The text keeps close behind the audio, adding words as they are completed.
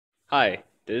Hi,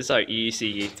 this is our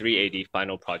EECE 380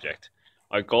 final project.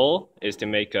 Our goal is to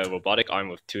make a robotic arm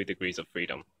with 2 degrees of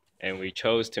freedom, and we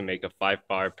chose to make a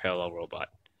 5-bar parallel robot.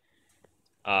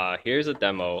 Here's a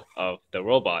demo of the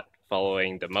robot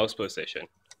following the mouse position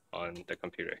on the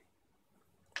computer.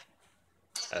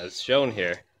 As shown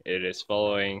here, it is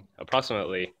following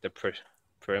approximately the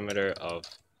perimeter of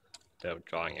the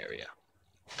drawing area.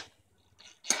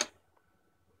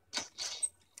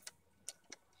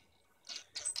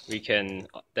 We can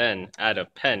then add a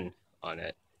pen on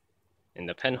it in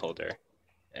the pen holder,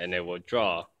 and it will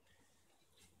draw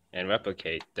and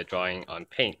replicate the drawing on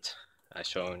paint as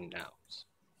shown now.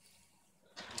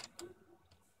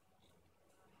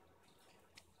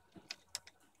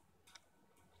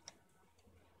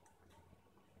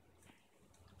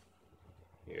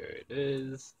 Here it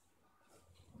is.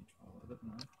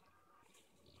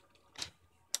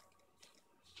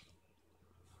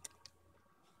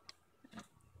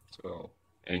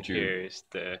 And here's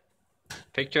the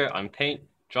picture on paint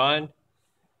drawn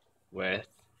with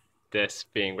this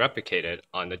being replicated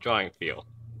on the drawing field.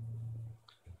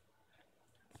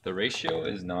 The ratio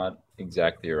is not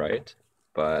exactly right,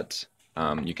 but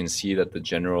you can see that the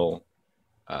general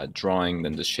drawing,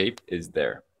 then the shape is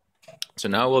there. So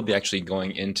now we'll be actually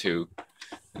going into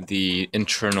the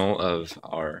internal of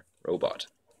our robot.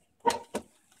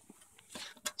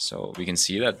 So we can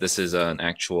see that this is an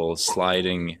actual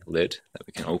sliding lid that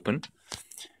we can open.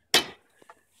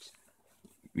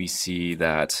 We see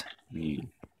that we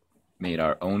made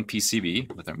our own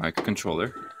PCB with our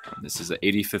microcontroller. This is an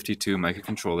 8052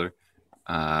 microcontroller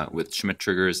with Schmidt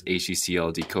triggers,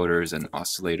 HECL decoders, and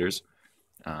oscillators.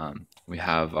 We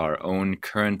have our own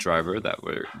current driver that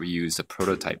we use a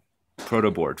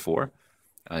protoboard for,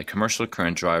 a commercial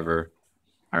current driver,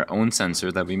 our own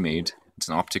sensor that we made. It's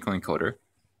an optical encoder,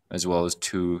 as well as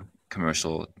 2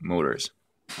 commercial motors.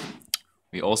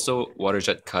 We also water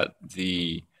jet cut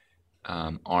the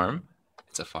arm.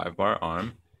 It's a 5-bar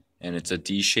arm, and it's a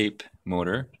D-shape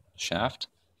motor shaft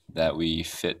that we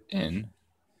fit in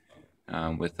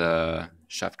with a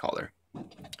shaft collar.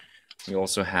 We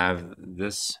also have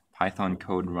this Python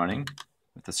code running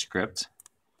with a script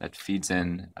that feeds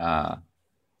in the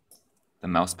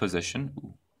mouse position.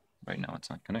 Ooh, right now it's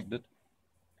not connected.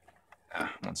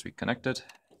 Once we connect it,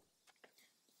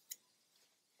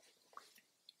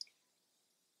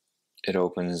 it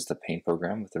opens the paint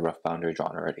program with the rough boundary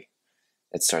drawn already.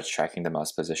 It starts tracking the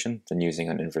mouse position, then using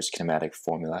an inverse kinematic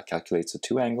formula calculates the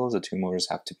 2 angles the 2 motors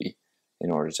have to be in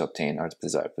order to obtain our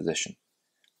desired position.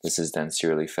 This is then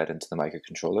serially fed into the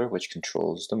microcontroller, which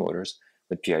controls the motors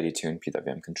with PID2 and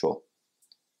PWM control.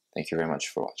 Thank you very much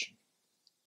for watching.